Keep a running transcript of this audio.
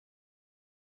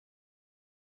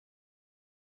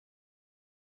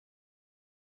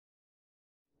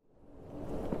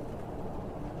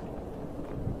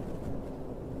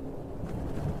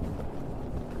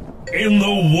in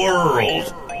the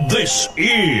world. This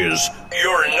is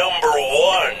your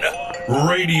 #1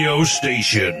 radio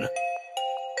station.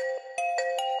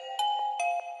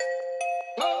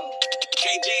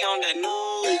 KG on that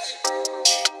news.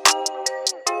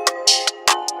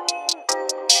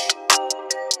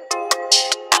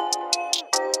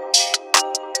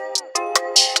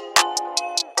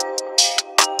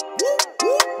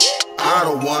 I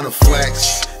don't wanna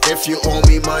flex. If you owe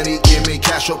me money, give me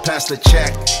cash or pass the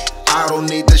check. I don't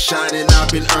need the shine and I've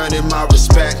been earning my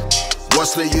respect.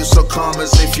 What's the use of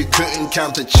commas if you couldn't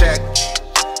count the check?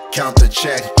 Count the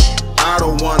check. I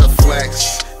don't wanna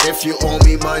flex. If you owe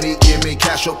me money, give me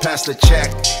cash or pass the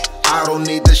check. I don't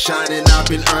need the shine and I've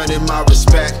been earning my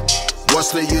respect.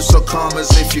 What's the use of commas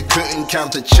if you couldn't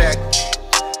count the check?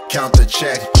 Count the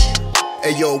check.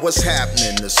 Hey yo, what's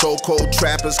happening? The so-called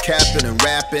trappers capping and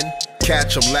rapping.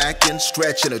 Catch 'em lacking,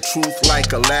 stretching the truth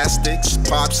like elastics.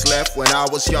 Pops left when I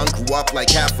was young, grew up like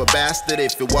half a bastard.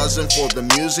 If it wasn't for the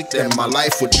music, then my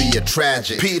life would be a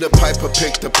tragic. Peter Piper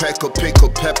picked a peck of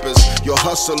pickled peppers. Your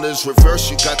hustle is reverse,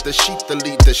 you got the sheep to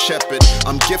lead the shepherd.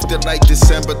 I'm gifted like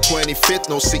December 25th,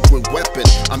 no secret weapon.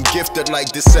 I'm gifted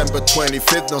like December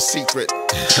 25th, no secret.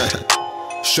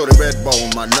 Shorty red bone,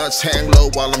 my nuts hang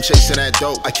low while I'm chasing that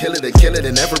dope. I kill it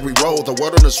in every road. The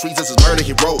word on the streets is his murder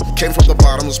he wrote. Came from the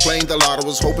bottom, was playing the lotto,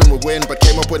 was hoping we'd win, but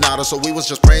came up with nada. So we was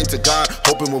just praying to God,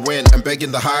 hoping we'd win, and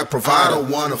begging the higher provider. I don't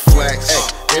wanna flex.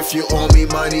 If you owe me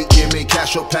money, give me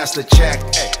cash or pass the check.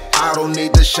 I don't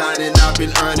need the shine and I've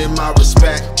been earning my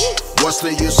respect. What's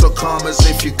the use of commas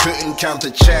if you couldn't count the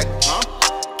check?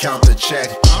 Count the check.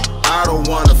 I don't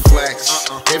wanna flex.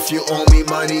 If you owe me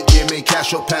money, give me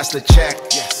cash or pass the check.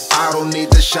 I don't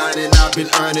need the shine and I've been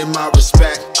earning my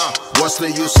respect. What's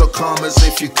the use of commas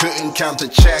if you couldn't count the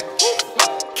check?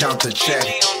 Count the check.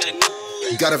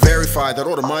 You gotta verify that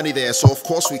all the money there, so of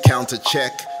course we count a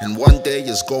check. And one day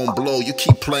it's gon' blow, you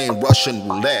keep playing Russian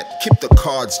roulette. Keep the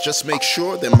cards, just make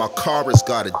sure that my car has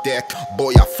got a deck.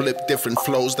 Boy, I flip different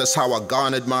flows, that's how I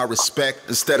garnered my respect.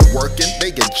 Instead of working,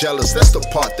 they get jealous, that's the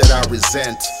part that I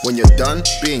resent. When you're done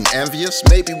being envious,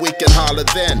 maybe we can holler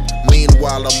then.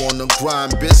 Meanwhile, I'm on the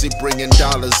grind, busy bringing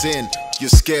dollars in. You're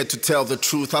scared to tell the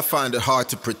truth, I find it hard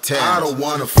to pretend. I don't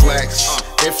wanna flex.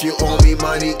 If you owe me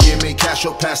money, give me cash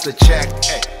or pass the check.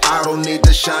 I don't need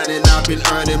the shine and I've been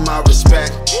earning my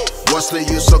respect. What's the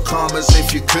use of commas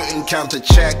if you couldn't count the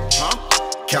check?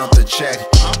 Count the check.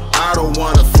 I don't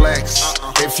wanna flex.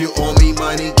 If you owe me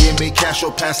money, give me cash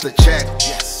or pass the check.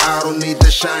 I don't need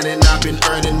the shine and I've been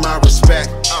earning my respect.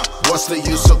 What's the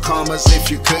use of commas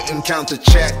if you couldn't count the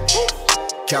check?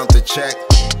 Count the check.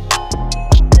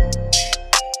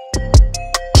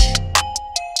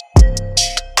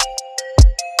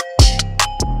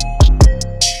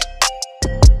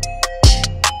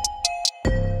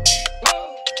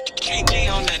 KG